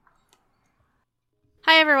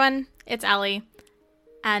Hi everyone, it's Allie,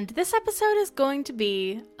 and this episode is going to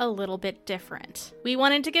be a little bit different. We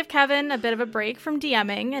wanted to give Kevin a bit of a break from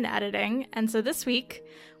DMing and editing, and so this week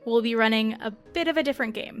we'll be running a bit of a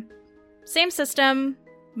different game. Same system,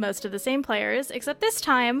 most of the same players, except this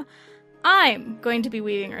time I'm going to be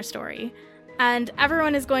weaving our story, and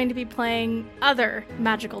everyone is going to be playing other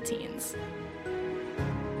magical teens.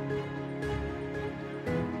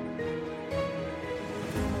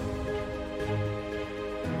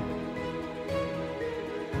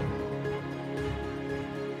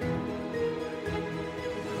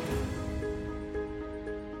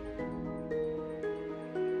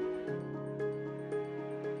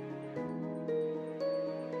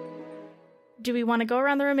 Do we want to go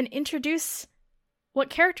around the room and introduce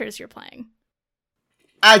what characters you're playing?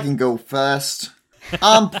 I can go first.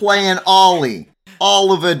 I'm playing Ollie,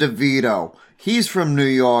 Oliver DeVito. He's from New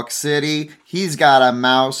York City. He's got a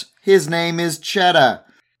mouse. His name is Cheddar.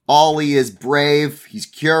 Ollie is brave. He's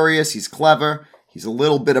curious. He's clever. He's a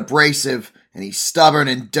little bit abrasive. And he's stubborn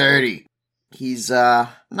and dirty. He's,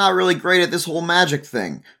 not really great at this whole magic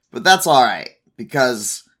thing. But that's alright,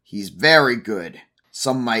 because he's very good.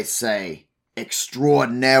 Some might say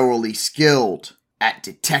extraordinarily skilled at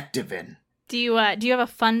detectiving. Do you have a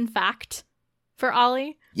fun fact for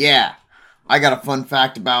Ollie? Yeah, I got a fun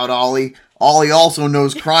fact about Ollie. Ollie also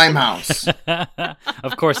knows Crime House.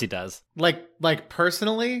 Of course he does. Like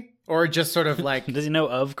personally? Or just sort of like... Does he know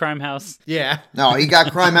of Crime House? Yeah. No, he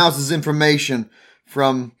got Crime House's information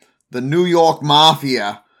from the New York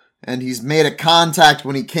Mafia, and he's made a contact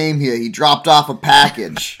when he came here. He dropped off a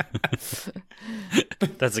package.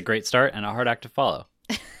 That's a great start and a hard act to follow.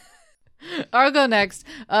 I'll go next.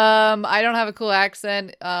 I don't have a cool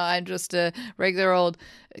accent. I'm just a regular old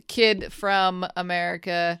kid from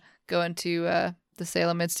America going to the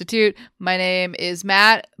Salem Institute. My name is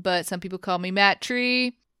Matt, but some people call me Matt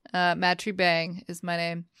Tree. Matt Tree Bang is my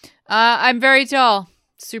name. I'm very tall.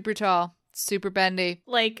 Super bendy.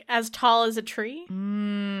 Like, as tall as a tree?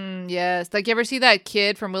 Yes. Like, you ever see that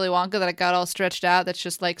kid from Willy Wonka that got all stretched out that's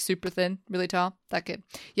just, like, super thin, really tall? That kid.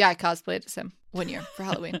 Yeah, I cosplayed as him one year for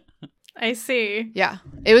Halloween. I see. Yeah.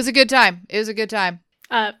 It was a good time.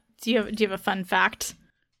 Do you have a fun fact?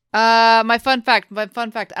 My fun fact.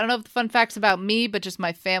 I don't know if the fun fact's about me, but just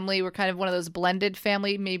my family. We're kind of one of those blended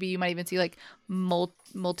family. Maybe you might even see, like,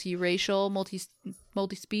 multiracial,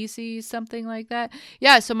 multi-species, something like that.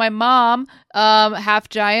 Yeah, so my mom, half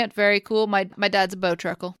giant, very cool. My dad's a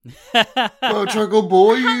Bowtruckle. Bowtruckle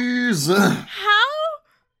boys.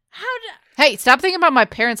 Hey, stop thinking about my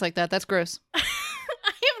parents like that. That's gross. I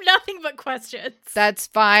have nothing but questions. That's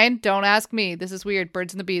fine. Don't ask me. This is weird.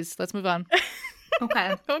 Birds and the bees. Let's move on.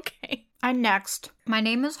 Okay. Okay. I'm next. My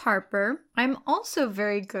name is Harper. I'm also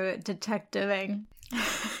very good at detectiving.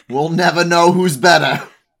 We'll never know who's better.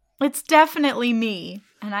 It's definitely me,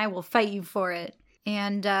 and I will fight you for it.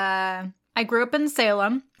 And I grew up in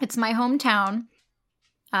Salem. It's my hometown.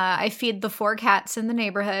 I feed the 4 cats in the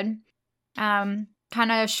neighborhood. Kind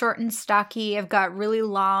of short and stocky. I've got really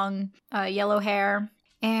long yellow hair.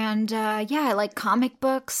 And I like comic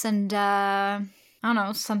books, and I don't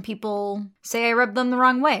know, some people say I rub them the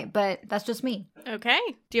wrong way, but that's just me. Okay.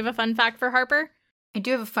 Do you have a fun fact for Harper? I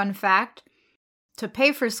do have a fun fact. To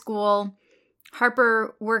pay for school,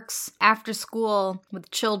 Harper works after school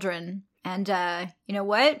with children. And you know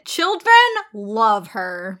what? Children love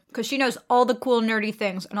her because she knows all the cool nerdy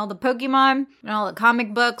things and all the Pokemon and all the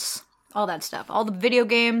comic books, all that stuff, all the video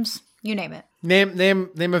games, you name it.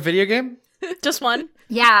 Name a video game? Just one?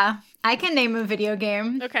 Yeah, I can name a video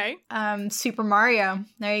game. Okay. Super Mario.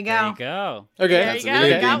 There you go. There you go. Okay. There you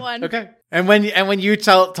go. You got one. Okay. And when you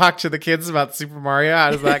talk to the kids about Super Mario,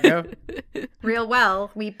 how does that go? Real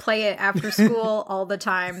well. We play it after school all the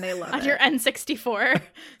time. They love On it. your N64.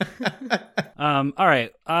 All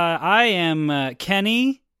right. I am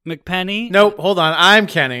Kenny McPenny. Nope. Hold on. I'm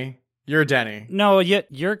Kenny. You're Denny. No,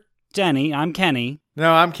 you're Denny. I'm Kenny.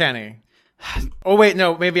 No, I'm Kenny. Oh, wait.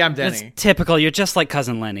 No, maybe I'm Denny. That's typical. You're just like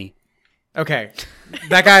Cousin Lenny. Okay.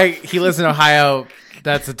 That guy, he lives in Ohio.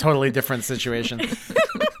 That's a totally different situation.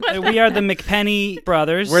 We are the McPenny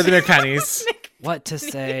brothers. We're the McPennies. What to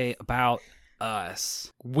say about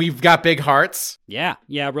us? We've got big hearts. Yeah,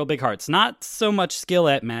 real big hearts. Not so much skill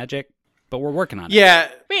at magic, but we're working on it. Yeah.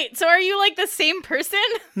 Wait, so are you like the same person?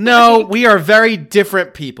 No, we are very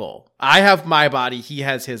different people. I have my body. He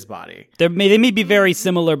has his body. They may be very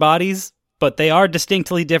similar bodies, but they are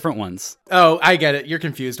distinctly different ones. Oh, I get it. You're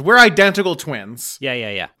confused. We're identical twins.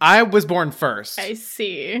 Yeah. I was born first. I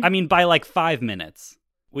see. I mean, by like 5 minutes.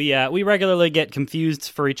 We regularly get confused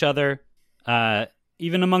for each other.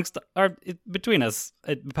 even amongst between us,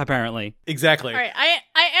 apparently. Exactly. All right, I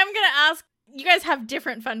am going to ask, you guys have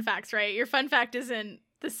different fun facts, right? Your fun fact isn't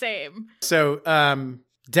the same. So,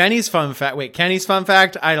 Denny's fun fact. Wait, Kenny's fun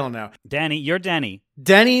fact? I don't know. Danny, you're Danny.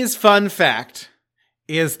 Denny's fun fact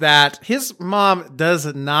is that his mom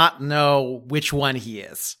does not know which one he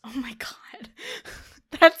is. Oh my God.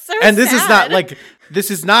 That's so And this sad. is not like,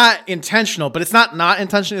 this is not intentional, but it's not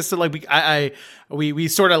intentional. It's like we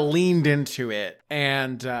sort of leaned into it,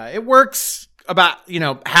 and it works about,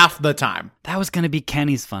 half the time. That was going to be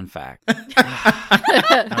Kenny's fun fact. All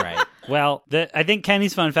right. Well, I think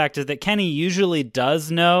Kenny's fun fact is that Kenny usually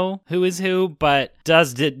does know who is who, but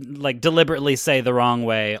does deliberately say the wrong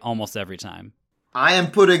way almost every time. I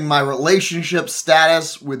am putting my relationship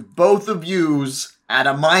status with both of yous at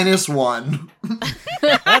a -1.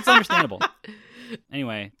 That's understandable.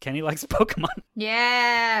 Anyway, Kenny likes Pokemon.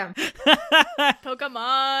 Yeah.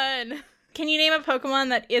 Pokemon. Can you name a Pokemon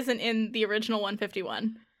that isn't in the original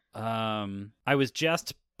 151? I was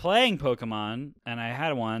just playing Pokemon, and I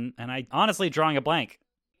had one, and I honestly drawing a blank.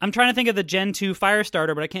 I'm trying to think of the Gen 2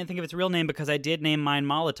 Firestarter, but I can't think of its real name because I did name mine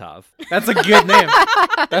Molotov. That's a good name.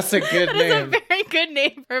 That's a good That name. is a very good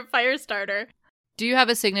name for a Firestarter. Do you have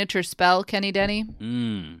a signature spell, Kenny Denny?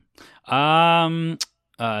 No.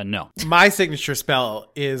 My signature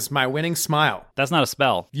spell is my winning smile. That's not a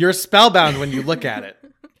spell. You're spellbound when you look at it.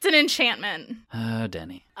 It's an enchantment.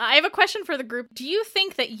 Denny. I have a question for the group. Do you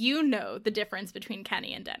think that you know the difference between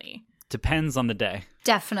Kenny and Denny? Depends on the day.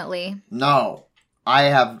 Definitely. No, I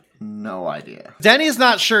have no idea. Denny's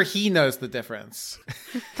not sure he knows the difference.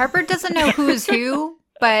 Harper doesn't know who's who,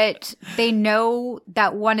 but they know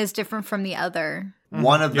that one is different from the other.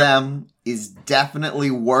 One of them is definitely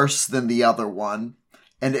worse than the other one.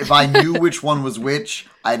 And if I knew which one was which,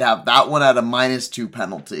 I'd have that one at a -2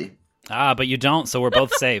 penalty. But you don't, so we're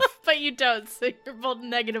both safe. But you don't, so you're both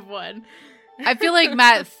 -1. I feel like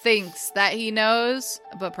Matt thinks that he knows,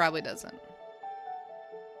 but probably doesn't.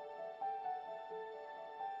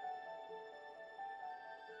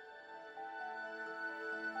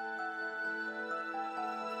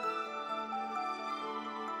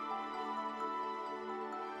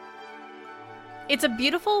 It's a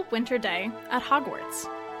beautiful winter day at Hogwarts.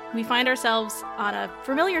 We find ourselves on a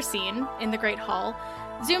familiar scene in the Great Hall,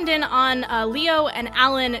 zoomed in on Leo and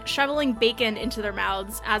Alan shoveling bacon into their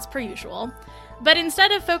mouths as per usual. But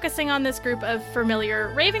instead of focusing on this group of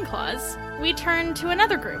familiar Ravenclaws, we turn to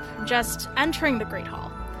another group just entering the Great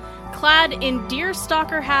Hall. Clad in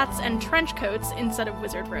deerstalker hats and trench coats instead of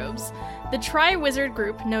wizard robes, the Tri-Wizard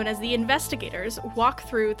group known as the Investigators walk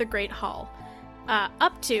through the Great Hall,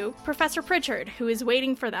 up to Professor Pritchard, who is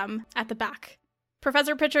waiting for them at the back.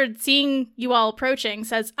 Professor Pritchard, seeing you all approaching,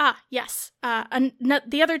 says, yes,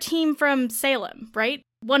 the other team from Salem, right?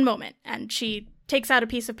 One moment. And she takes out a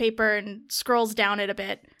piece of paper and scrolls down it a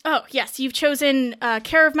bit. Oh, yes, you've chosen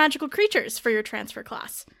Care of Magical Creatures for your transfer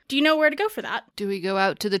class. Do you know where to go for that? Do we go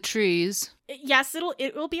out to the trees? Yes,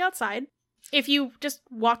 it will be outside. If you just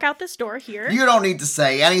walk out this door here. You don't need to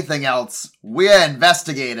say anything else. We're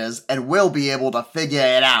investigators, and we'll be able to figure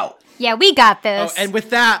it out. Yeah, we got Oh, this. and with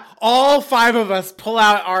that, all 5 of us pull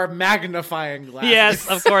out our magnifying glasses. Yes,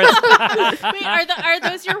 of course. Wait, are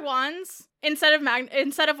those your wands? Instead of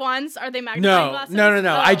wands, are they magnifying glasses? No.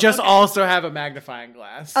 Oh, I just okay. also have a magnifying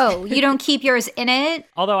glass. Oh, you don't keep yours in it?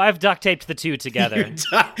 Although I've duct taped the two together.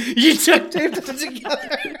 You took taped them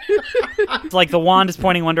together. It's like the wand is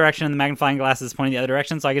pointing one direction and the magnifying glass is pointing the other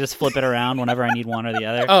direction, so I can just flip it around whenever I need one or the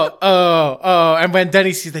other. Oh. And when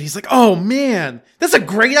Denny sees that, he's like, oh, man, that's a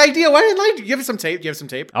great idea. Why didn't I? Do you have some tape? Do you have some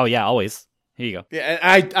tape? Oh, yeah, always. Here you go. Yeah,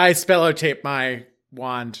 I spello tape my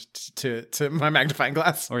wand to my magnifying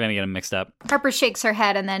glass. We're going to get them mixed up. Harper shakes her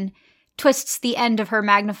head and then twists the end of her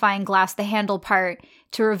magnifying glass, the handle part,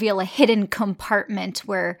 to reveal a hidden compartment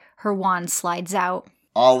where her wand slides out.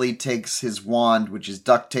 Ollie takes his wand, which is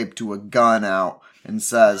duct taped to a gun, out and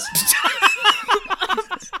says,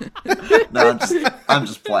 No, I'm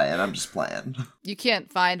just playing. You can't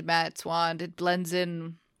find Matt's wand. It blends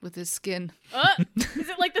in with his skin. Is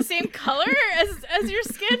it like the same color as your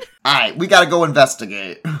skin? Alright, we gotta go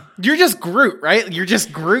investigate. You're just Groot, right? You're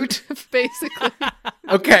just Groot? Basically.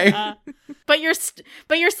 Okay. But you're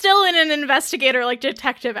still in an investigator like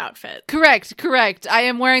detective outfit. Correct. I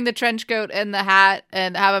am wearing the trench coat and the hat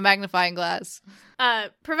and have a magnifying glass.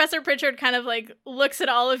 Professor Pritchard kind of like looks at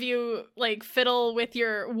all of you like fiddle with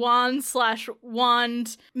your wand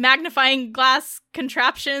magnifying glass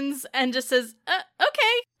contraptions and just says,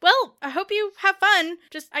 okay, well, I hope you have fun.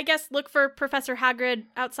 Just, I guess, look for Professor Hagrid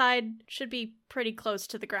outside. Should be pretty close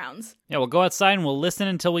to the grounds. Yeah, we'll go outside and we'll listen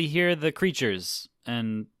until we hear the creatures.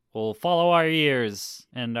 And will follow our ears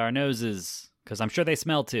and our noses, because I'm sure they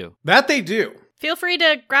smell too. That they do. Feel free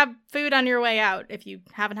to grab food on your way out if you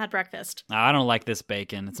haven't had breakfast. I don't like this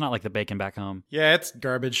bacon. It's not like the bacon back home. Yeah, it's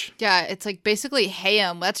garbage. Yeah, it's like basically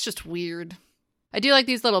ham. That's just weird. I do like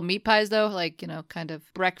these little meat pies though, like, kind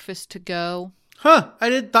of breakfast to go. Huh,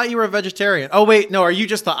 thought you were a vegetarian. Oh, wait, no, are you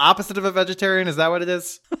just the opposite of a vegetarian? Is that what it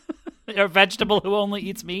is? You're a vegetable who only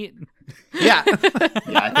eats meat? Yeah.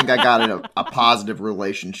 Yeah, I think I got a positive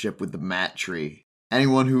relationship with the mat tree.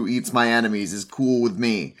 Anyone who eats my enemies is cool with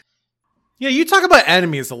me. Yeah, you talk about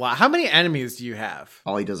enemies a lot. How many enemies do you have?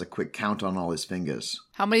 Ollie does a quick count on all his fingers.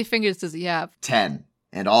 How many fingers does he have? 10.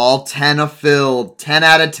 And all 10 are filled. 10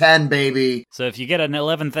 out of 10, baby. So if you get an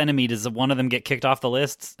 11th enemy, does one of them get kicked off the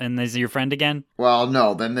list and is your friend again? Well,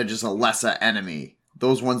 no, then they're just a lesser enemy.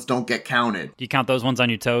 Those ones don't get counted. Do you count those ones on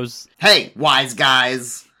your toes? Hey, wise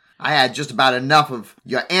guys. I had just about enough of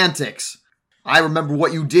your antics. I remember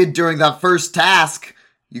what you did during that first task.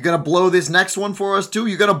 You gonna blow this next one for us too?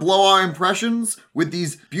 You gonna blow our impressions with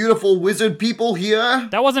these beautiful wizard people here?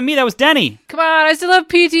 That wasn't me, that was Denny. Come on, I still have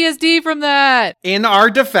PTSD from that. In our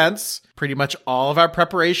defense, pretty much all of our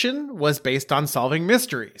preparation was based on solving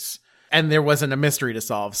mysteries. And there wasn't a mystery to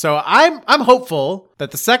solve. So I'm hopeful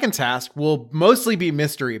that the second task will mostly be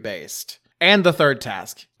mystery based. And the third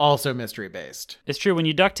task, also mystery based. It's true, when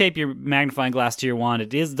you duct tape your magnifying glass to your wand,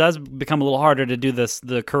 does become a little harder to do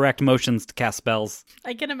the correct motions to cast spells.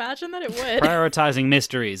 I can imagine that it would. Prioritizing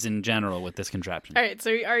mysteries in general with this contraption. All right,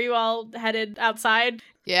 so are you all headed outside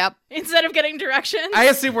Yep. instead of getting directions? I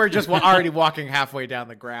assume we're just already walking halfway down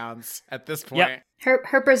the grounds at this point. Yep.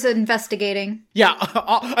 Herper's investigating. Yeah,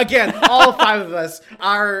 again, all five of us,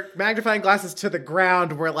 our magnifying glasses to the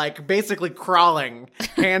ground, we're like basically crawling,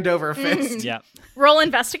 hand over fist. Yeah. Roll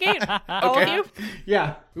investigate, all of you.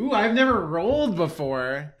 Yeah. Ooh, I've never rolled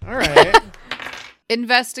before. All right.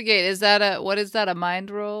 Investigate. What is that, a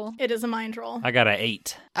mind roll? It is a mind roll. I got an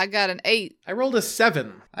 8. I got an 8. I rolled a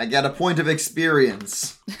 7. I get a point of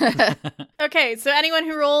experience. Okay, so anyone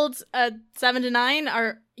who rolled a 7 to 9,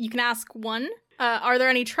 you can ask one. Are there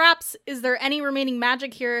any traps? Is there any remaining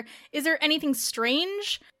magic here? Is there anything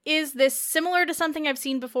strange? Is this similar to something I've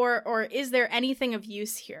seen before, or is there anything of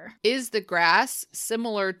use here? Is the grass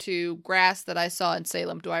similar to grass that I saw in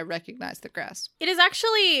Salem? Do I recognize the grass? It is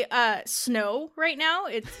actually snow right now.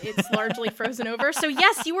 It's largely frozen over. So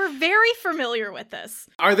yes, you were very familiar with this.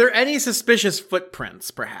 Are there any suspicious footprints,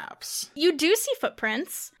 perhaps? You do see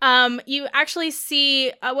footprints. You actually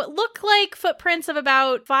see what look like footprints of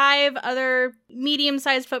about 5 other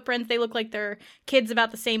medium-sized footprints. They look like they're kids about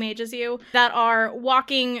the same age as you that are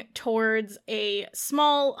walking towards a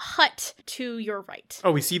small hut to your right.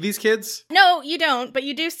 Oh, we see these kids? No, you don't, but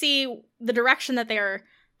you do see the direction that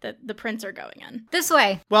the prints are going in. This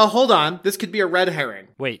way. Well, hold on. This could be a red herring.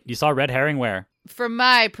 Wait, you saw red herring where? From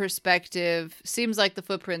my perspective, seems like the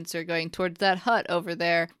footprints are going towards that hut over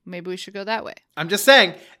there. Maybe we should go that way. I'm just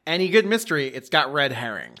saying, any good mystery, it's got red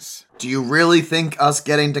herrings. Do you really think us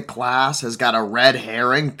getting to class has got a red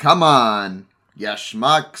herring? Come on, ya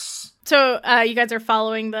schmucks. So you guys are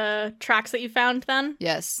following the tracks that you found then?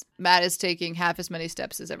 Yes, Matt is taking half as many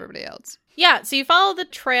steps as everybody else. Yeah, so you follow the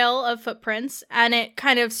trail of footprints, and it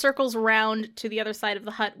kind of circles around to the other side of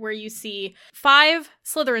the hut where you see 5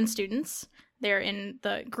 Slytherin students. They're in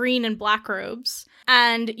the green and black robes.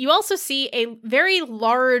 And you also see a very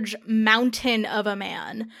large mountain of a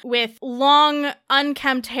man with long,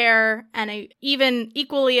 unkempt hair and a even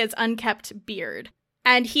equally as unkempt beard.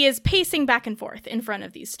 And he is pacing back and forth in front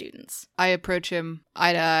of these students. I approach him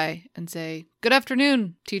eye to eye and say, "Good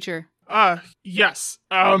afternoon, teacher." Yes.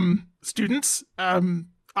 Students,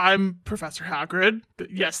 I'm Professor Hagrid.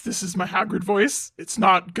 Yes, this is my Hagrid voice. It's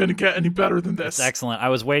not gonna get any better than this. It's excellent. I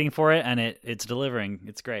was waiting for it, and it's delivering.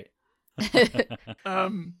 It's great.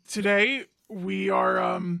 Today we are,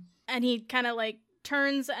 And he kind of like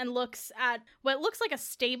turns and looks at what looks like a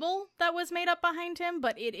stable that was made up behind him,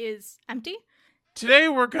 but it is empty. Today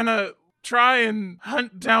we're gonna try and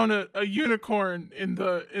hunt down a unicorn in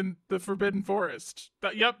the Forbidden Forest.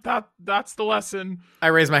 That's the lesson. I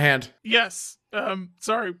raise my hand. Yes.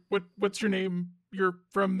 Sorry, what's your name? You're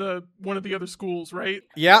from one of the other schools, right?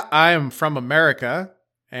 Yeah, I am from America.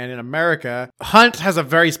 And in America, hunt has a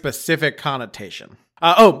very specific connotation.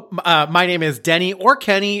 My name is Denny or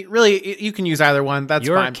Kenny. Really, you can use either one. That's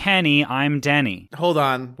You're fine. Kenny, I'm Denny. Hold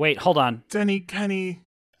on. Wait, hold on. Denny, Kenny.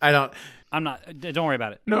 I'm not. Don't worry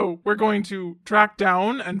about it. No, we're going to track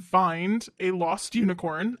down and find a lost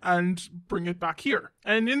unicorn and bring it back here.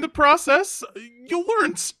 And in the process, you'll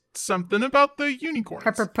learn something about the unicorns.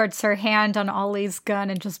 Pepper puts her hand on Ollie's gun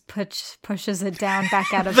and just pushes it down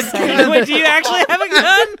back out of sight. Wait, do you actually have a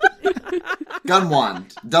gun? Gun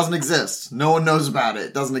wand. Doesn't exist. No one knows about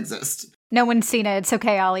it. Doesn't exist. No one's seen it. It's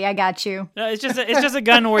okay, Ollie. I got you. No, it's just a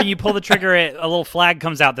gun where you pull the trigger, a little flag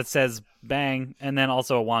comes out that says bang, and then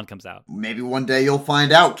also a wand comes out. Maybe one day you'll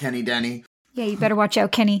find out, Kenny Denny. Yeah, you better watch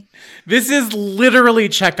out, Kenny. This is literally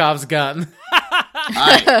Chekhov's gun.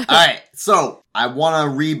 All right. So I want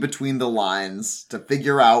to read between the lines to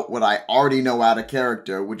figure out what I already know out of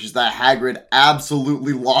character, which is that Hagrid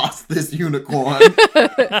absolutely lost this unicorn.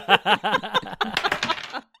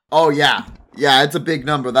 Oh, yeah. Yeah, it's a big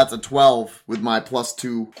number. That's a 12 with my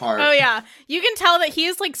 +2 heart. Oh yeah, you can tell that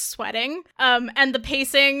he's like sweating, and the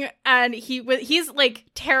pacing, and he's like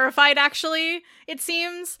terrified. Actually, it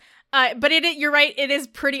seems, but you're right. It is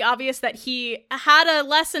pretty obvious that he had a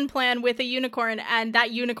lesson plan with a unicorn, and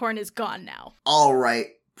that unicorn is gone now. All right,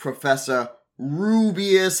 Professor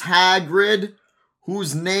Rubius Hagrid,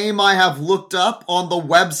 whose name I have looked up on the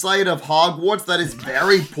website of Hogwarts that is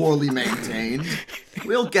very poorly maintained.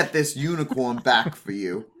 We'll get this unicorn back for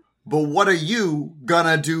you. But what are you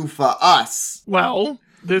gonna do for us? Well,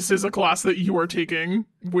 this is a class that you are taking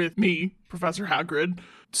with me, Professor Hagrid.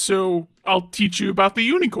 So I'll teach you about the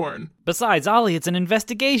unicorn. Besides, Ollie, it's an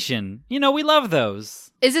investigation. You know, we love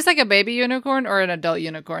those. Is this like a baby unicorn or an adult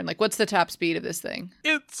unicorn? Like, what's the top speed of this thing?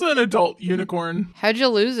 It's an adult unicorn. How'd you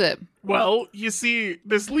lose it? Well, you see,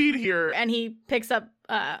 this lead here. And he picks up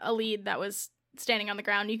a lead that was standing on the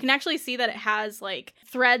ground. You can actually see that it has like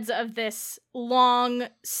threads of this long,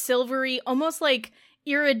 silvery, almost like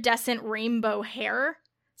iridescent rainbow hair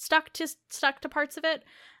stuck to parts of it.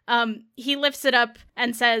 He lifts it up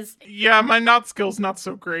and says, Yeah, my knot skill's not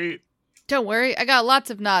so great. Don't worry, I got lots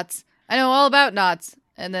of knots. I know all about knots.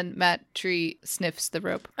 And then Matt Tree sniffs the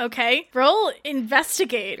rope. Okay, roll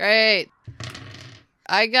investigate. Great.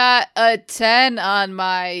 I got a 10 on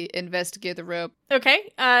my investigate the rope.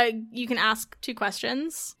 Okay, you can ask 2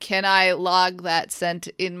 questions. Can I log that scent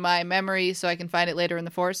in my memory so I can find it later in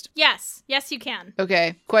the forest? Yes, you can.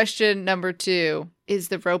 Okay, question number 2. Is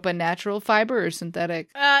the rope a natural fiber or synthetic?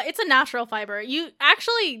 It's a natural fiber. You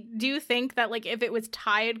actually do think that, like, if it was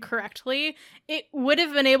tied correctly, it would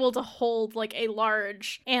have been able to hold, like, a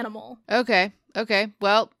large animal. Okay.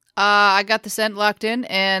 Well, I got the scent locked in,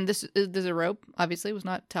 and there's a rope. Obviously, was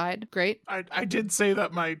not tied. Great. I did say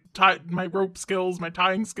that my rope skills, my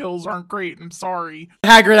tying skills aren't great. I'm sorry.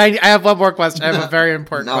 Hagrid, I have one more question. I have a very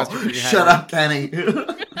important question for you, Hagrid. Shut up, Kenny.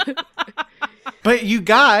 But you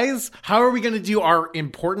guys, how are we going to do our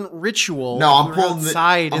important ritual? No, I'm We're pulling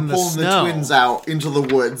outside in the snow. the twins out into the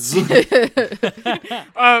woods.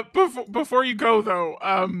 Before you go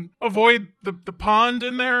though, avoid the pond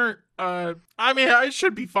in there. I mean, I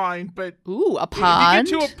should be fine, but Ooh, a pond?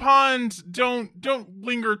 if you get to a pond, don't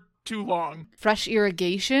linger too long. Fresh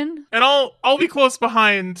irrigation? And I'll be close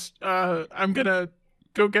behind. I'm gonna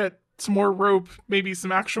go get some more rope, maybe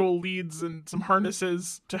some actual leads and some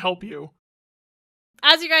harnesses to help you.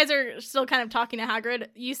 As you guys are still kind of talking to Hagrid,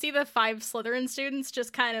 you see the 5 Slytherin students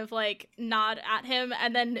just kind of, like, nod at him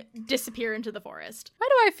and then disappear into the forest. Why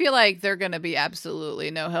do I feel like they're going to be absolutely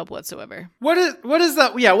no help whatsoever? What is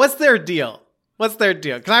that? Yeah, what's their deal?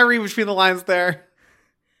 Can I read between the lines there?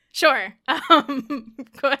 Sure.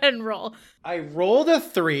 Go ahead and roll. I rolled a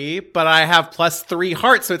 3, but I have +3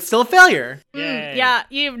 hearts, so it's still a failure. Yay. Yeah,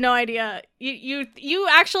 you have no idea. You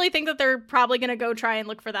actually think that they're probably gonna go try and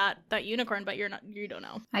look for that unicorn, but you don't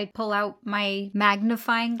know. I pull out my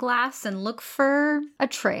magnifying glass and look for a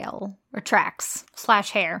trail or tracks /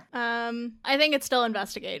 hair. I think it's still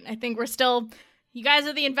investigate. I think you guys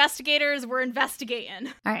are the investigators. We're investigating.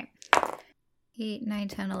 All right. 8, 9,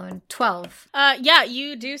 10, 11, 12. Yeah,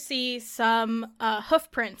 you do see some hoof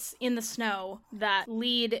prints in the snow that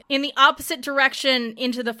lead in the opposite direction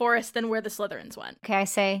into the forest than where the Slytherins went. Okay, I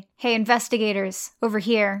say, hey, investigators, over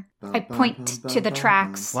here. I point to the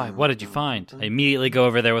tracks. Why? What did you find? I immediately go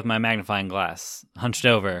over there with my magnifying glass, hunched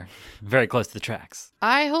over, very close to the tracks.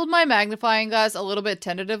 I hold my magnifying glass a little bit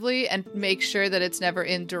tentatively and make sure that it's never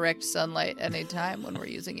in direct sunlight anytime when we're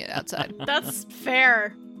using it outside. That's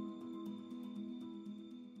fair.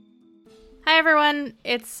 Hi everyone,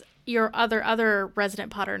 it's your other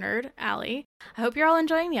resident Potter nerd, Allie. I hope you're all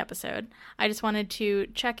enjoying the episode. I just wanted to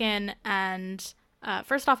check in and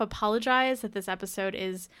first off apologize that this episode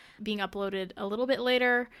is being uploaded a little bit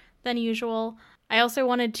later than usual. I also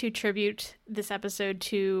wanted to tribute this episode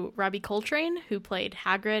to Robbie Coltrane, who played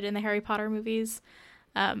Hagrid in the Harry Potter movies.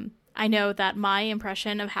 I know that my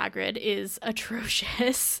impression of Hagrid is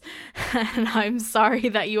atrocious, and I'm sorry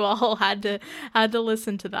that you all had to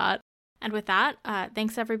listen to that. And with that,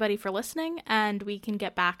 thanks everybody for listening, and we can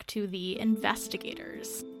get back to the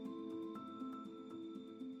investigators.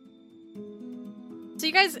 So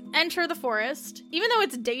you guys enter the forest. Even though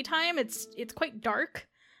it's daytime, it's quite dark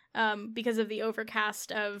because of the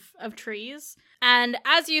overcast of trees. And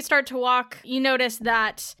as you start to walk, you notice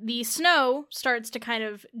that the snow starts to kind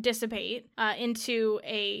of dissipate into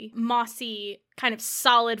a mossy, kind of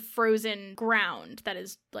solid frozen ground that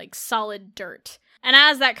is like solid dirt. And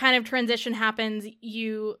as that kind of transition happens,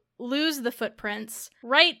 you lose the footprints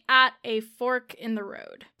right at a fork in the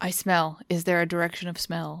road. I smell. Is there a direction of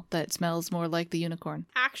smell that smells more like the unicorn?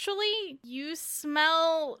 Actually, you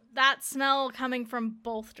smell that smell coming from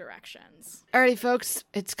both directions. Alrighty, folks.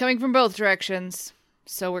 It's coming from both directions.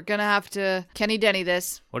 So we're gonna have to Kenny Denny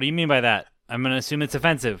this. What do you mean by that? I'm going to assume it's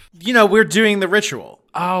offensive. You know, we're doing the ritual.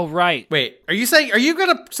 Oh, right. Wait, are you going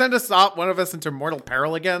to send one of us into mortal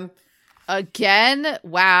peril again? Again?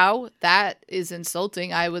 Wow, that is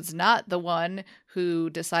insulting. I was not the one who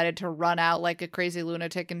decided to run out like a crazy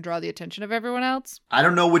lunatic and draw the attention of everyone else. I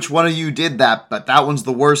don't know which one of you did that, but that one's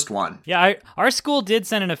the worst one. Yeah, our school did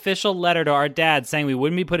send an official letter to our dad saying we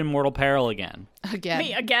wouldn't be put in mortal peril again. Again.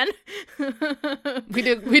 Wait, again?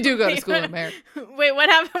 We do go to school in America. Wait, what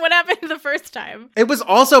happened the first time? It was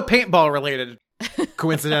also paintball related,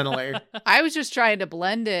 coincidentally. I was just trying to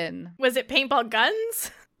blend in. Was it paintball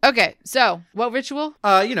guns? Okay, so what ritual?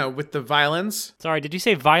 With the violins. Sorry, did you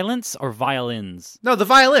say violence or violins? No, the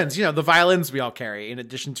violins. The violins we all carry in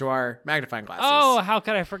addition to our magnifying glasses. Oh, how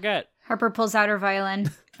could I forget? Harper pulls out her violin.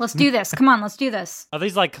 Let's do this. Come on, let's do this. Are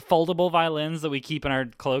these like foldable violins that we keep in our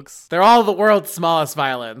cloaks? They're all the world's smallest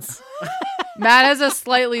violins. Matt has a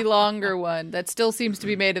slightly longer one that still seems to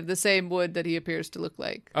be made of the same wood that he appears to look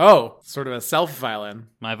like. Oh, sort of a self-violin.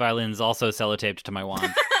 My violin's also sellotaped to my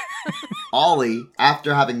wand. Ollie,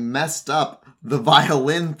 after having messed up the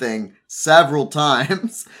violin thing several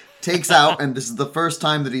times, takes out, and this is the first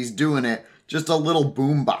time that he's doing it, just a little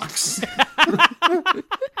boombox.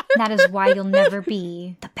 That is why you'll never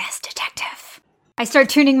be the best detective. I start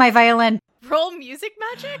tuning my violin. Roll music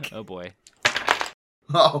magic? Oh boy.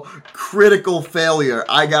 Oh, critical failure.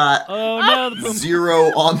 I got Oh no, the boom.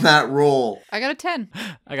 0 on that roll. I got a 10.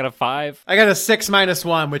 I got a 5. I got a 6 -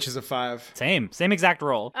 1, which is a 5. Same exact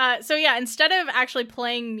roll. So yeah, instead of actually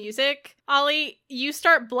playing music, Ollie, you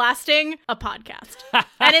start blasting a podcast.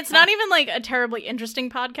 And it's not even like a terribly interesting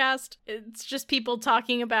podcast. It's just people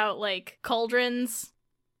talking about like cauldrons.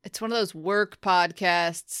 It's one of those work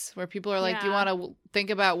podcasts where people are like, Yeah. you want to think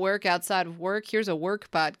about work outside of work? Here's a work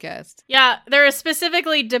podcast. Yeah, they're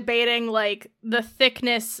specifically debating like the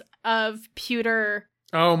thickness of pewter.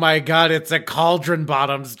 Oh my god, it's a cauldron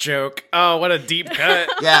bottoms joke. Oh, what a deep cut.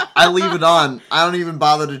 Yeah, I leave it on. I don't even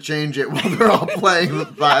bother to change it while they're all playing the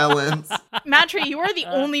violins. Matri, you are the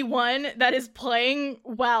only one that is playing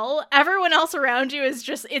well. Everyone else around you is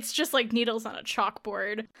it's just like needles on a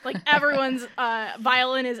chalkboard. Like everyone's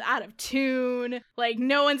violin is out of tune. Like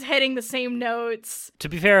no one's hitting the same notes. To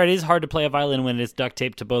be fair, it is hard to play a violin when it's duct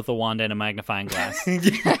taped to both a wand and a magnifying glass.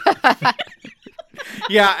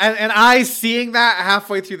 Yeah, and I, seeing that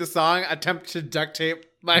halfway through the song, attempt to duct tape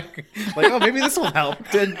my, like, oh, maybe this will help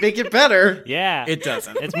to make it better. Yeah. It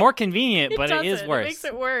doesn't. It's more convenient, but it is doesn't. worse. It makes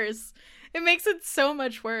it worse. It makes it so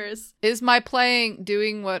much worse. Is my playing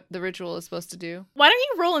doing what the ritual is supposed to do? Why don't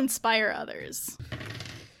you roll inspire others?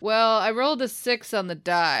 Well, I rolled a 6 on the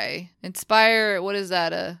die. Inspire, what is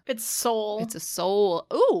that? It's soul. It's a soul.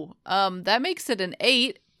 Ooh, that makes it an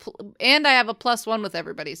 8. And I have a +1 with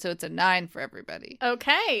everybody, so it's a 9 for everybody.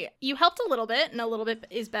 Okay. You helped a little bit, and a little bit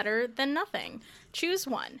is better than nothing. Choose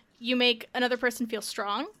one. You make another person feel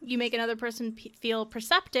strong, you make another person feel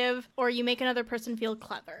perceptive, or you make another person feel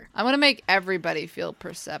clever. I'm going to make everybody feel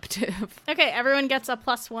perceptive. Okay, everyone gets a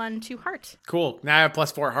 +1 to heart. Cool. Now I have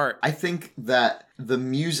 +4 heart. I think that the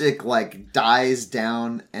music like dies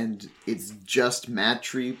down and it's just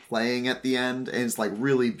Matri playing at the end, and it's like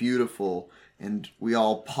really beautiful. And we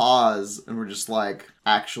all pause and we're just like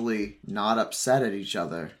actually not upset at each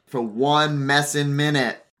other for one messin'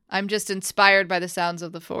 minute. I'm just inspired by the sounds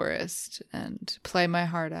of the forest and play my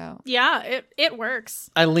heart out. Yeah, it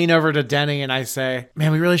works. I lean over to Denny and I say,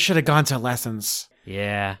 man, we really should have gone to lessons.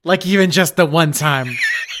 Yeah. Like even just the one time.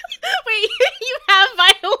 Wait, you have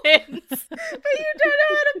violins, but you don't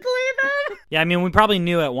know how to play them? Yeah, I mean, we probably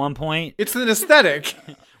knew at one point. It's an aesthetic.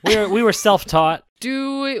 We were self-taught.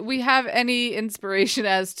 Do we have any inspiration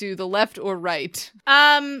as to the left or right?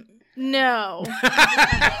 No.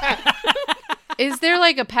 Is there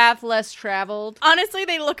like a path less traveled? Honestly,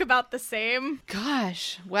 they look about the same.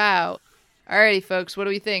 Gosh, wow. Alrighty, folks, what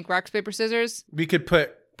do we think? Rocks, paper, scissors? We could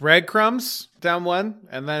put breadcrumbs down one,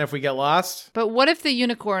 and then if we get lost, But what if the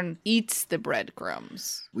unicorn eats the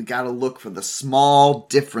breadcrumbs? We gotta look for the small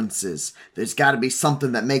differences. There's gotta be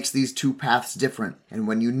something that makes these two paths different. And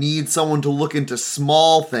when you need someone to look into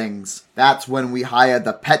small things, that's when we hire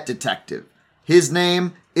the pet detective. His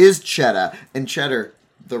name is Cheddar, and Cheddar,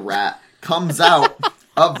 the rat, comes out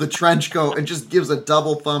of the trench coat and just gives a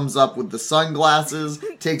double thumbs up with the sunglasses,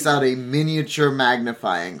 takes out a miniature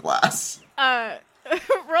magnifying glass.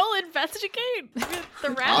 Roll investigate.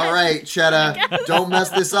 The rat. All right, Cheddar, don't mess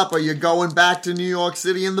this up or you're going back to New York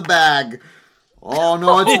City in the bag. Oh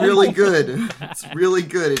no, it's really good. It's really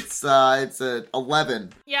good. It's a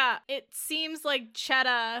 11. Yeah, it seems like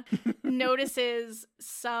Cheddar notices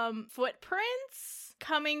some footprints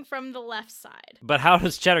coming from the left side. But how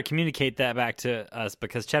does Cheddar communicate that back to us?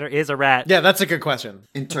 Because Cheddar is a rat. yeah, that's a good question.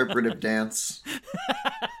 Interpretive dance.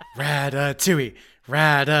 Ratatouille,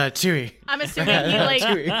 ratatouille. I'm assuming he like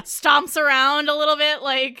stomps around a little bit,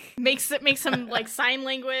 like makes some like sign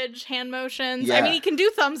language hand motions. I Yeah. mean, he can do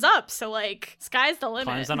thumbs up, so like sky's the limit.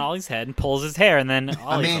 Climbs on Ollie's head and pulls his hair, and then I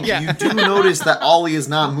Ollie mean, Yeah. you do notice that Ollie is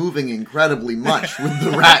not moving incredibly much with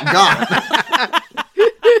the rat gone.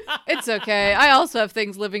 It's okay. I also have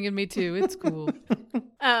things living in me too. It's cool.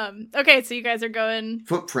 Okay, so you guys are going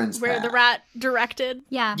Footprints where path. the rat directed.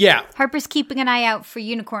 Yeah. Yeah. Harper's keeping an eye out for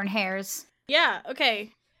unicorn hairs. Yeah.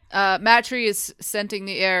 Okay. Matry is scenting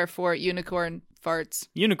the air for unicorn farts.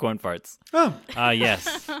 unicorn farts. Oh,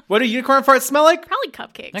 Yes. what do unicorn farts smell like? Probably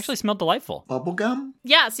cupcakes. Actually smelled delightful. Bubblegum?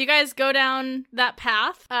 Yeah, so you guys go down that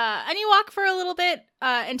path, and you walk for a little bit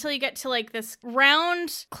until you get to like this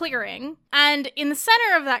round clearing. And in the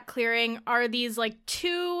center of that clearing are these like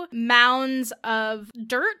two mounds of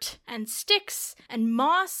dirt and sticks and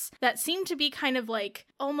moss that seem to be kind of like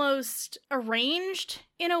almost arranged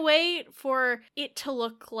in a way for it to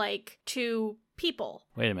look like two people.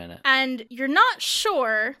 Wait a minute. And you're not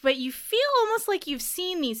sure, but you feel almost like you've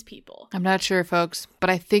seen these people. I'm not sure, folks, but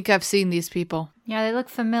I think I've seen these people. Yeah, they look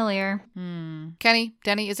familiar. Kenny,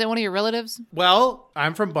 Denny, is it one of your relatives? Well,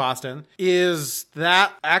 I'm from Boston. Is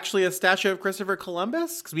that actually a statue of Christopher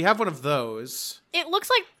Columbus? Because we have one of those. It looks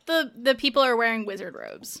like the people are wearing wizard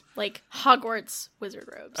robes, like Hogwarts wizard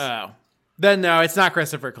robes. Oh. Then no, it's not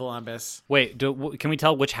Christopher Columbus. Wait, can we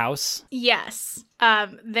tell which house? Yes.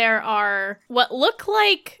 There are what look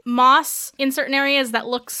like moss in certain areas that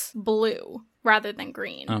looks blue rather than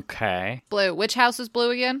green. Okay. Blue. Which house is blue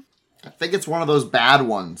again? I think it's one of those bad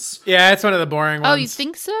ones. Yeah, it's one of the boring ones. Oh, you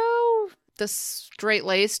think so? The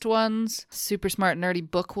straight-laced ones? Super smart, nerdy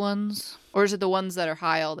book ones? Or is it the ones that are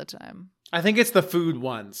high all the time? I think it's the food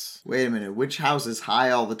ones. Wait a minute, which house is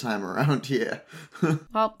high all the time around here?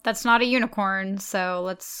 Well, that's not a unicorn, so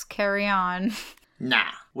let's carry on. Nah,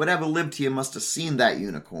 whatever lived here must have seen that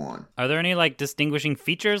unicorn. Are there any like distinguishing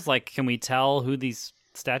features? Like, can we tell who these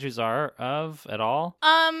statues are of at all?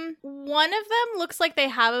 One of them looks like they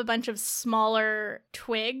have a bunch of smaller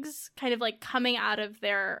twigs kind of like coming out of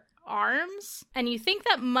their arms, and you think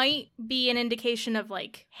that might be an indication of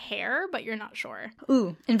like hair, but you're not sure.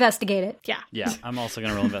 Ooh, investigate it. Yeah. Yeah, I'm also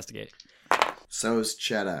gonna roll investigate. So's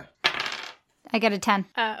Cheddar. I got a 10.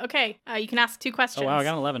 Okay. You can ask 2 questions. Oh wow, I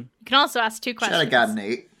got an 11. You can also ask 2 questions. Cheddar got an 8.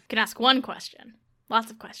 You can ask 1 question.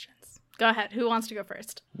 Lots of questions. Go ahead. Who wants to go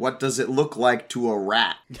first? What does it look like to a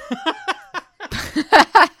rat?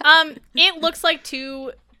 It looks like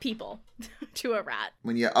 2 people to a rat.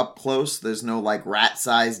 When you're up close, there's no like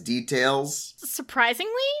rat-sized details.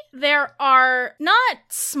 Surprisingly, there are not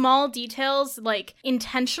small details, like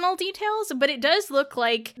intentional details, but it does look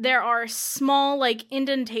like there are small, like,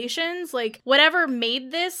 indentations. Like, whatever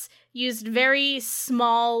made this used very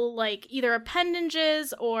small, like, either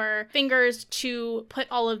appendages or fingers to put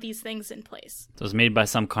all of these things in place. So it was made by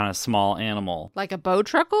some kind of small animal. Like a bow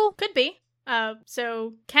truckle? Could be.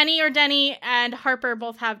 So Kenny or Denny and Harper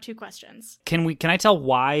both have 2 questions. Can I tell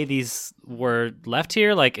why these were left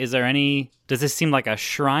here? Like, does this seem like a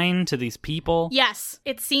shrine to these people? Yes,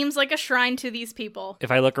 it seems like a shrine to these people.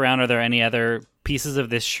 If I look around, are there any other pieces of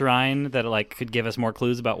this shrine that like could give us more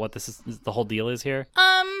clues about what the whole deal is here?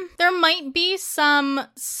 There might be some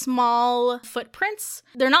small footprints.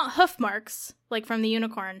 They're not hoof marks, like from the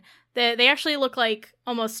unicorn. They actually look like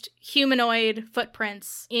almost humanoid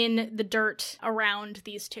footprints in the dirt around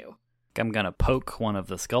these 2. I'm gonna poke one of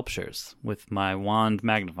the sculptures with my wand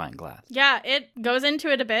magnifying glass. Yeah, it goes into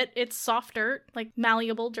it a bit. It's soft dirt, like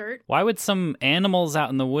malleable dirt. Why would some animals out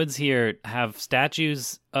in the woods here have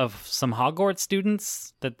statues of some Hogwarts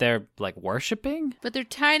students that they're like worshipping? But they're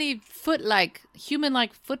tiny foot-like,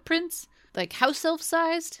 human-like footprints? Like house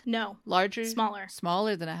elf-sized? No, Larger? smaller.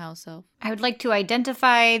 Smaller than a house elf. I would like to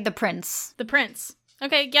identify the prince. The prince.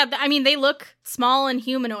 Okay, yeah, I mean, they look small and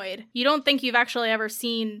humanoid. You don't think you've actually ever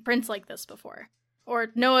seen prints like this before? Or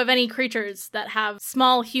know of any creatures that have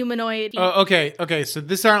small humanoid feet? Oh, okay. So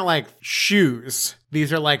these aren't like shoes.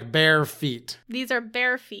 These are like bare feet. These are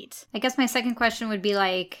bare feet. I guess my second question would be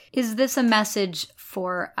like, is this a message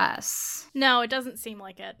for us? No, it doesn't seem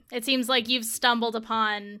like it. It seems like you've stumbled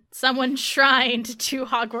upon someone shrined to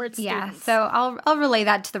Hogwarts Yeah, students. so I'll relay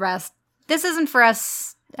that to the rest. This isn't for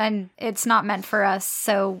us, and it's not meant for us,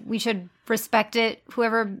 so we should respect it,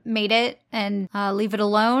 whoever made it, and leave it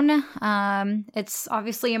alone. It's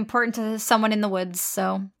obviously important to someone in the woods,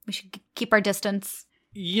 so we should keep our distance.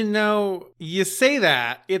 You know, you say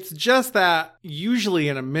that. It's just that usually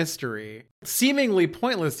in a mystery, seemingly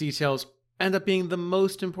pointless details end up being the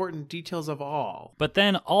most important details of all. But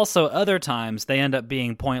then also other times they end up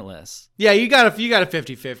being pointless. Yeah, you got a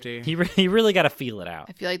 50-50. You really got to feel it out.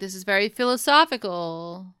 I feel like this is very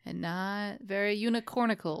philosophical and not very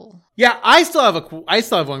unicornical. Yeah, I still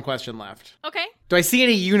have one question left. Okay. Do I see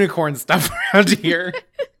any unicorn stuff around here?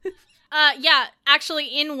 Yeah, actually,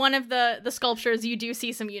 in one of the sculptures, you do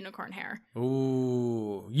see some unicorn hair.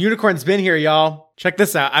 Ooh, unicorn's been here, y'all. Check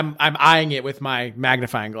this out. I'm eyeing it with my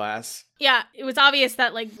magnifying glass. Yeah, it was obvious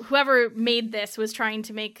that, like, whoever made this was trying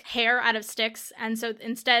to make hair out of sticks, and so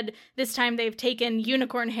instead, this time they've taken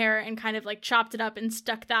unicorn hair and kind of, like, chopped it up and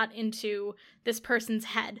stuck that into this person's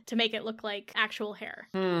head to make it look like actual hair.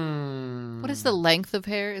 What is the length of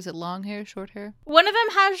hair? Is it long hair, short hair? One of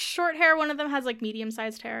them has short hair, one of them has, like,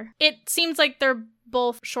 medium-sized hair. It seems like they're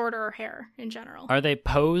both shorter hair in general. Are they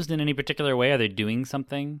posed in any particular way? Are they doing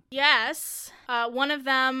something? Yes. One of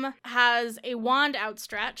them has a wand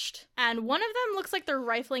outstretched, and one of them looks like they're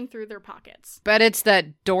rifling through their pockets. Bet it's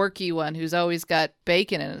that dorky one who's always got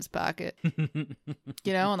bacon in his pocket.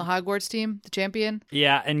 You know, on the Hogwarts team, the champion.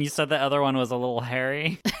 Yeah, and you said the other one was a little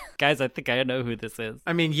hairy. Guys, I think I know who this is.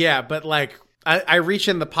 I mean, yeah, but like, I reach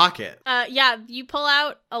in the pocket. Yeah, you pull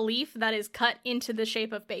out a leaf that is cut into the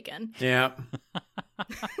shape of bacon. Yeah.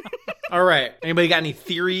 All right. Anybody got any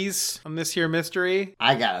theories on this here mystery?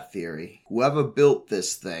 I got a theory. Whoever built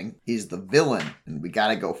this thing is the villain, and we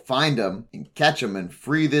gotta go find him and catch him and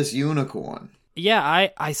free this unicorn. Yeah,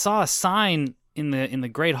 I saw a sign in the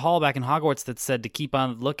Great Hall back in Hogwarts that said to keep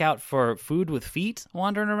on the lookout for food with feet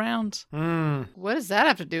wandering around. What does that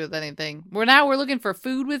have to do with anything? We're looking for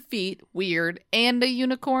food with feet, weird, and a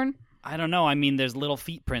unicorn? I don't know. I mean, there's little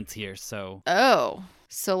feet prints here, so Oh.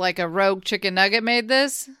 So like a rogue chicken nugget made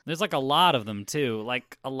this? there's like a lot of them too.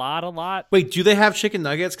 Like a lot. Wait, do they have chicken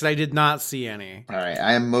nuggets? Because I did not see any. All right,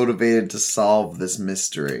 I am motivated to solve this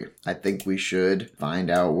mystery. I think we should find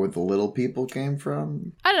out where the little people came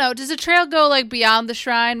from. I don't know. Does the trail go like beyond the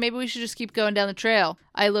shrine? Maybe we should just keep going down the trail.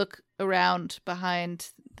 I look around behind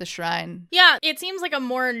the shrine. Yeah, it seems like a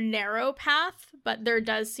more narrow path, but there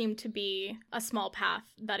does seem to be a small path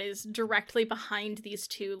that is directly behind these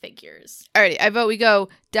two figures. Alrighty, I vote we go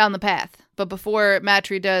down the path. But before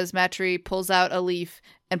Matri does, Matri pulls out a leaf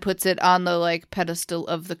and puts it on the like pedestal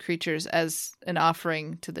of the creatures as an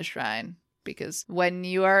offering to the shrine. Because when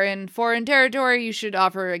you are in foreign territory, you should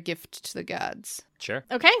offer a gift to the gods. Sure.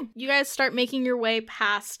 Okay, you guys start making your way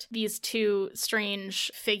past these two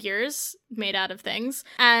strange figures made out of things.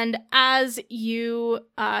 And as you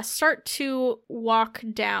start to walk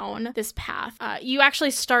down this path, you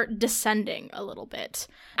actually start descending a little bit.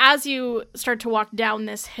 As you start to walk down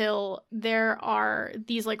this hill, there are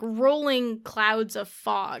these like rolling clouds of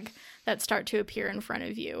fog that start to appear in front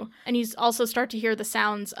of you. And you also start to hear the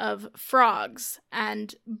sounds of frogs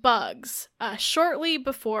and bugs shortly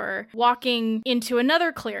before walking into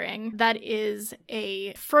another clearing that is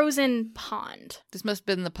a frozen pond. This must have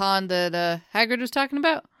been the pond that Hagrid was talking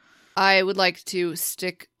about. I would like to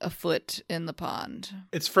stick a foot in the pond.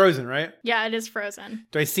 It's frozen, right? Yeah, it is frozen.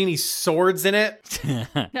 Do I see any swords in it?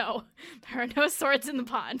 No, there are no swords in the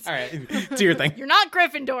pond. All right, do your thing. You're not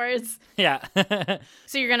Gryffindors. Yeah.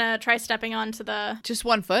 So you're gonna try stepping onto the... Just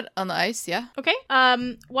 1 foot on the ice, yeah. Okay,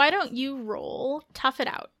 why don't you roll Tough It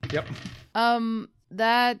Out? Yep.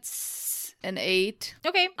 That's an 8.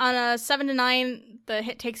 Okay, on a 7 to 9, the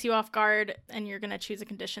hit takes you off guard, and you're gonna choose a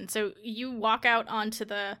condition. So you walk out onto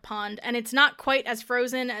the pond, and it's not quite as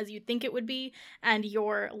frozen as you think it would be, and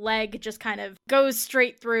your leg just kind of goes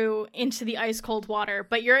straight through into the ice-cold water,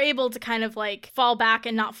 but you're able to kind of, like, fall back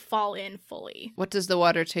and not fall in fully. What does the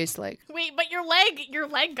water taste like? Wait, but your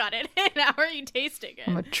leg got it in. How are you tasting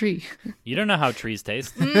I'm a it? tree. You don't know how trees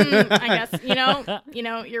taste. I guess, you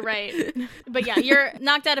know, you're right. But yeah, you're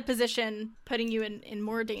knocked out of position, putting you in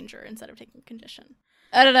more danger instead of taking condition.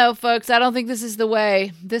 I don't know, folks. I don't think this is the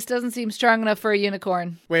way. This doesn't seem strong enough for a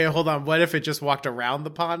unicorn. Wait, hold on. What if it just walked around the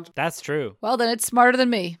pond? That's true. Well, then it's smarter than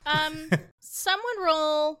me. Someone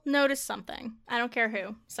roll notice something. I don't care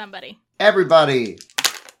who. Somebody. Everybody.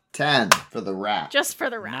 10 for the rat. Just for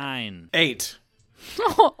the rat. 9. 8.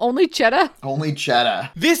 Only Cheddar? Only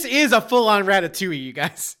Cheddar. This is a full-on Ratatouille, you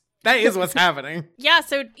guys. That is what's happening. Yeah,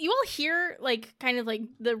 so you all hear, like, kind of like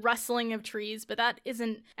the rustling of trees, but that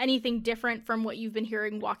isn't anything different from what you've been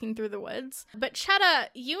hearing walking through the woods. But Chetta,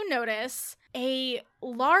 you notice a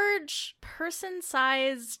large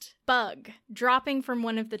person-sized bug dropping from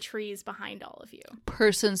one of the trees behind all of you.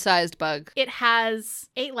 Person-sized bug. It has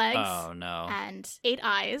 8 legs Oh, no. and 8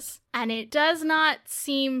 eyes, and it does not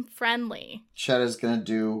seem friendly. Cheddar's gonna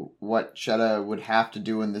do what Cheddar would have to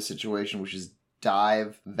do in this situation, which is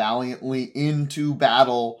dive valiantly into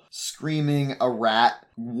battle, screaming a rat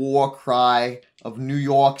war cry of New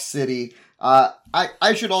York City.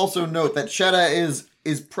 I should also note that Cheddar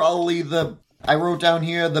is probably I wrote down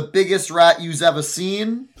here, the biggest rat you've ever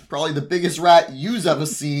seen. Probably the biggest rat you've ever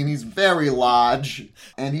seen. He's very large.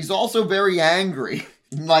 And he's also very angry.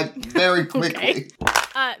 Like, very quickly.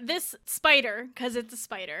 Okay. This spider, because it's a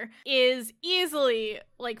spider, is easily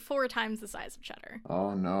like 4 times the size of Cheddar.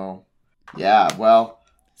 Oh, no. Yeah, well,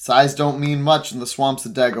 size don't mean much in the swamps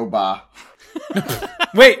of Dagobah.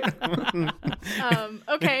 Wait.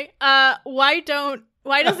 Okay. Why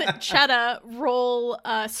doesn't Cheddar roll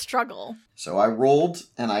struggle? So I rolled,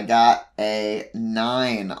 and I got a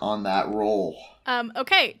 9 on that roll.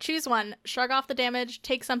 Okay, choose one. Shrug off the damage,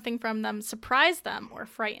 take something from them, surprise them, or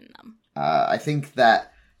frighten them. I think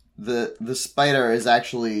that the spider is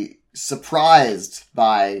actually surprised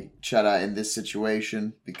by Cheddar in this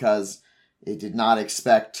situation because it did not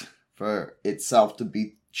expect for itself to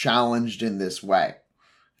be challenged in this way.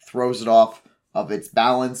 Throws it off of its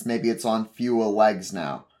balance. Maybe it's on fewer legs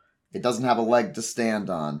now. It doesn't have a leg to stand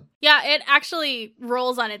on. Yeah, it actually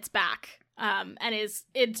rolls on its back. And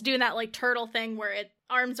it's doing that like turtle thing where its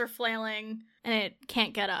arms are flailing and it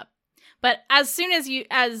can't get up. But as soon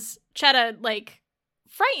as Cheddar like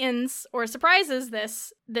frightens or surprises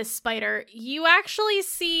this spider, you actually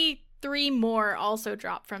see 3 more also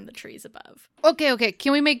drop from the trees above. Okay.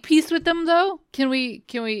 Can we make peace with them, though? Can we...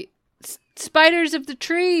 Spiders of the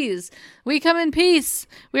trees, we come in peace.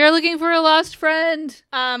 We are looking for a lost friend.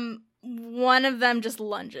 One of them just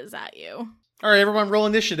lunges at you. All right, everyone roll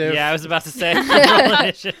initiative. Yeah, I was about to say. Roll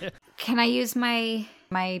initiative. Can I use my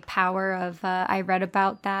power of I read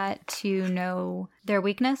about that to know their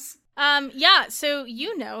weakness? Yeah, so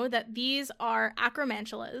you know that these are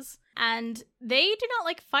acromantulas, and they do not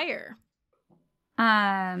like fire.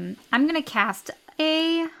 I'm gonna cast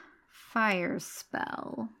a fire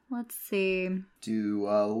spell. Let's see. Do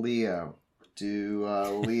Leo. Do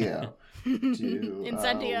Leo. Do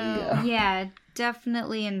Incendio. Leo. Yeah,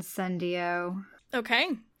 definitely Incendio. Okay,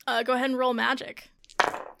 go ahead and roll magic.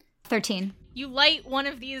 13. You light one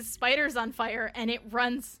of these spiders on fire, and it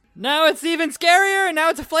runs. Now it's even scarier, and now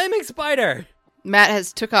it's a flaming spider. Matt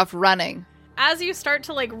has took off running. As you start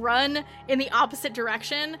to like run in the opposite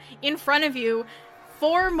direction, in front of you,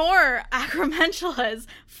 4 more acromantulas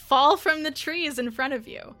fall from the trees in front of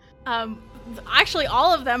you. Actually,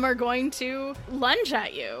 all of them are going to lunge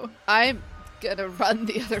at you. I'm gonna run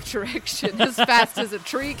the other direction as fast as a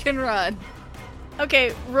tree can run.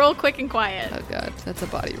 Okay, roll quick and quiet. Oh god, that's a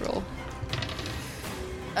body roll.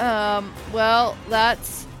 Well,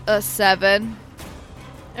 that's a 7.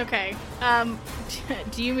 Okay,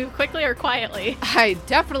 do you move quickly or quietly? I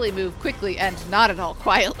definitely move quickly and not at all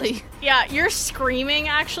quietly. Yeah, you're screaming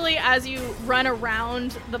actually as you run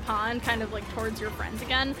around the pond, kind of like towards your friends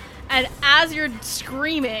again. And as you're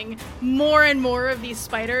screaming, more and more of these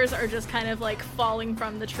spiders are just kind of like falling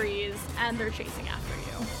from the trees and they're chasing after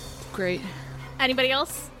you. Great. Anybody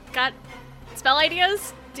else got spell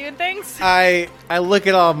ideas? Doing things? I look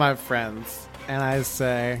at all my friends and I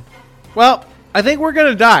say, well, I think we're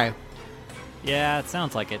gonna die. Yeah, it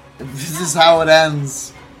sounds like it. This is how it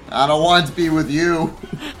ends. I don't want to be with you.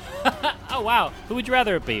 Oh, wow. Who would you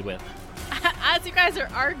rather it be with? As you guys are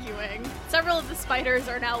arguing, several of the spiders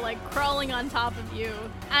are now like crawling on top of you.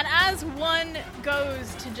 And as one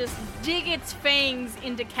goes to just dig its fangs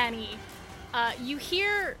into Kenny, you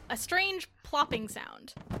hear a strange plopping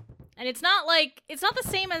sound. And it's not the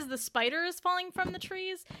same as the spiders falling from the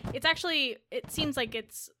trees. It's actually, it seems like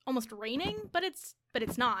it's almost raining, but it's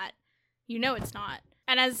not. You know it's not.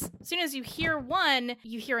 And as soon as you hear one,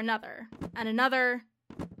 you hear another, and another,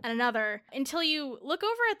 and another, until you look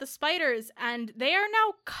over at the spiders, and they are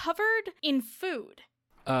now covered in food.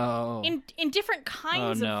 Oh. In different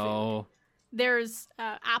kinds of food. Oh, no. There's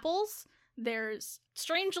apples, there's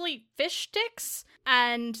strangely fish sticks,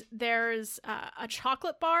 and there's a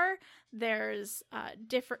chocolate bar. There's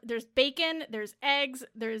there's bacon, there's eggs,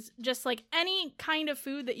 there's just like any kind of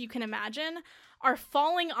food that you can imagine are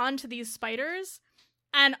falling onto these spiders.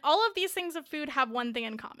 And all of these things of food have one thing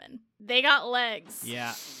in common. They got legs.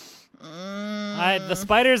 Yeah. The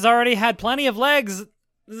spiders already had plenty of legs.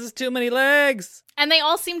 This is too many legs. And they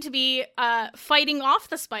all seem to be fighting off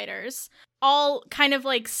the spiders, all kind of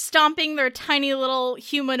like stomping their tiny little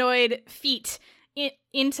humanoid feet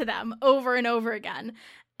into them over and over again.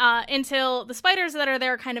 Until the spiders that are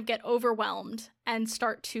there kind of get overwhelmed and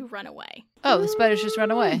start to run away. Oh, the spiders just run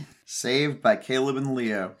away. Saved by Caleb and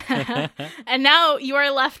Leo. And now you are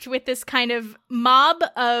left with this kind of mob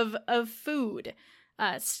of food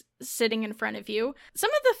sitting in front of you. Some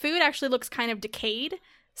of the food actually looks kind of decayed.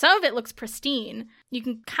 Some of it looks pristine. You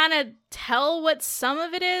can kind of tell what some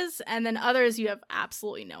of it is, and then others you have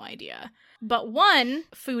absolutely no idea. But one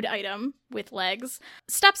food item with legs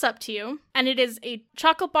steps up to you, and it is a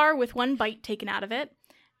chocolate bar with one bite taken out of it,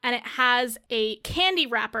 and it has a candy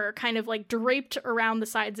wrapper kind of like draped around the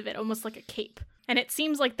sides of it, almost like a cape. And it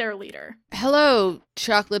seems like their leader. Hello,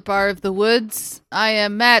 chocolate bar of the woods. I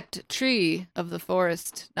am Matt Tree of the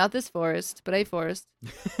forest. Not this forest, but a forest.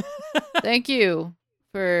 Thank you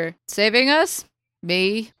for saving us.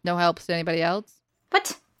 Me, no help to anybody else.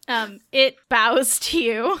 What? It bows to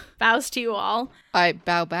you all. I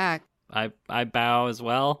bow back. I bow as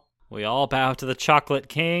well. We all bow to the Chocolate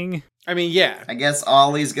King. I mean, yeah. I guess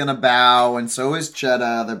Ollie's gonna bow, and so is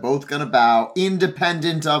Cheddar. They're both gonna bow,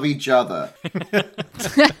 independent of each other.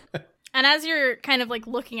 And as you're kind of like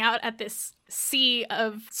looking out at this sea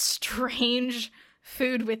of strange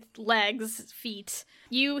food with legs, feet,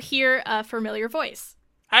 you hear a familiar voice.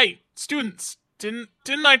 Hey, students, didn't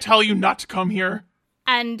I tell you not to come here?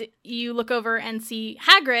 And you look over and see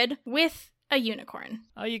Hagrid with a unicorn.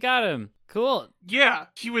 Oh, you got him. Cool. Yeah,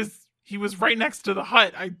 he was right next to the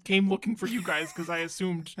hut. I came looking for you guys because I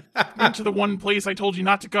assumed went to the one place I told you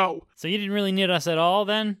not to go. So you didn't really need us at all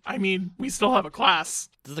then? I mean, we still have a class.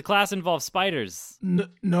 Does the class involve spiders?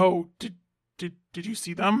 No. Did you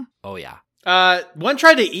see them? Oh, yeah. One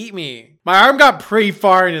tried to eat me. My arm got pretty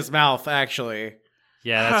far in his mouth, actually.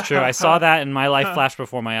 Yeah, that's true. I saw that and my life flashed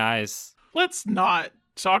before my eyes. Let's not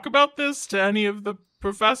talk about this to any of the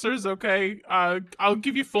professors, okay? I'll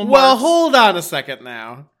give you full marks. Well, hold on a second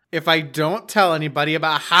now. If I don't tell anybody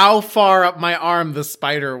about how far up my arm the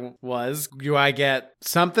spider was, do I get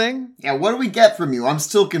something? Yeah, what do we get from you? I'm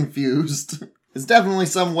still confused. There's definitely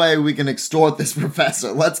some way we can extort this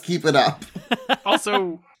professor. Let's keep it up.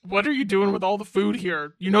 Also, what are you doing with all the food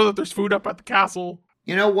here? You know that there's food up at the castle.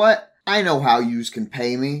 You know what? I know how yous can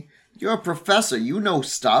pay me. You're a professor. You know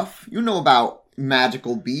stuff. You know about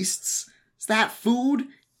magical beasts. Is that food?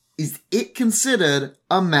 Is it considered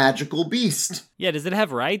a magical beast? Yeah, does it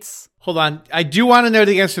have rights? Hold on. I do want to know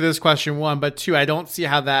the answer to this question, one, but two, I don't see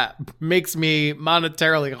how that makes me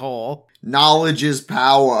monetarily whole. Knowledge is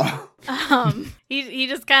power. He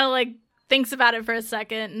just kind of like thinks about it for a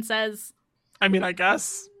second and says, I mean, I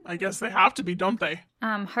guess they have to be, don't they?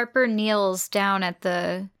 Harper kneels down at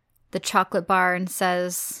the chocolate bar and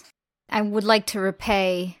says, I would like to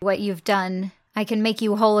repay what you've done. I can make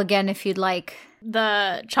you whole again if you'd like.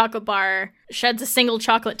 The chocolate bar sheds a single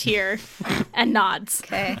chocolate tear and nods.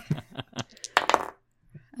 Okay.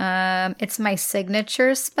 It's my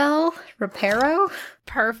signature spell, Reparo.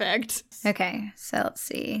 Perfect. Okay, so let's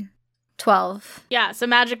see. 12. Yeah, so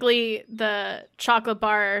magically the chocolate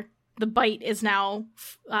bar, the bite is now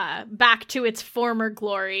back to its former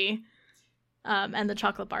glory. And the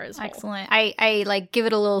chocolate bar is whole. Excellent. I like give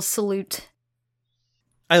it a little salute.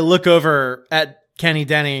 I look over at Kenny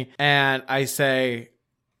Denny and I say,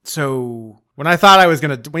 so when I thought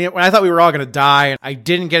we were all gonna die, and I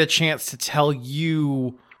didn't get a chance to tell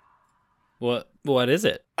you. What is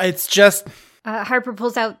it? It's just Harper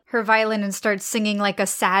pulls out her violin and starts singing like a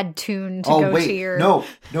sad tune to Oh, go wait. to your... No,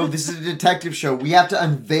 this is a detective show. We have to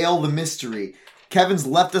unveil the mystery. Kevin's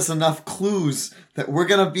left us enough clues that we're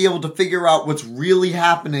going to be able to figure out what's really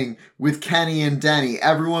happening with Kenny and Denny.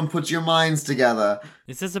 Everyone put your minds together.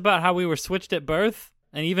 Is this about how we were switched at birth?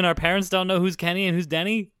 And even our parents don't know who's Kenny and who's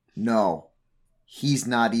Denny? No, he's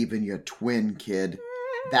not even your twin, kid.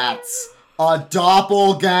 That's a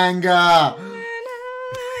doppelganger.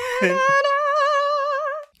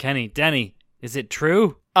 Kenny, Denny, is it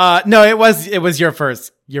true? No, it was your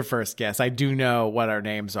first guess. I do know what our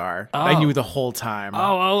names are. I knew the whole time.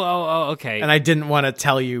 Oh, okay. And I didn't want to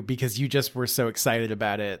tell you because you just were so excited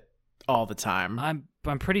about it all the time.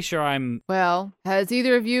 I'm pretty sure I'm. Well, has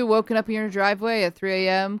either of you woken up in your driveway at 3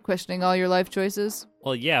 a.m. questioning all your life choices?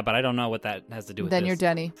 Well, yeah, but I don't know what that has to do with Then this. you're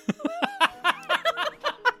Denny.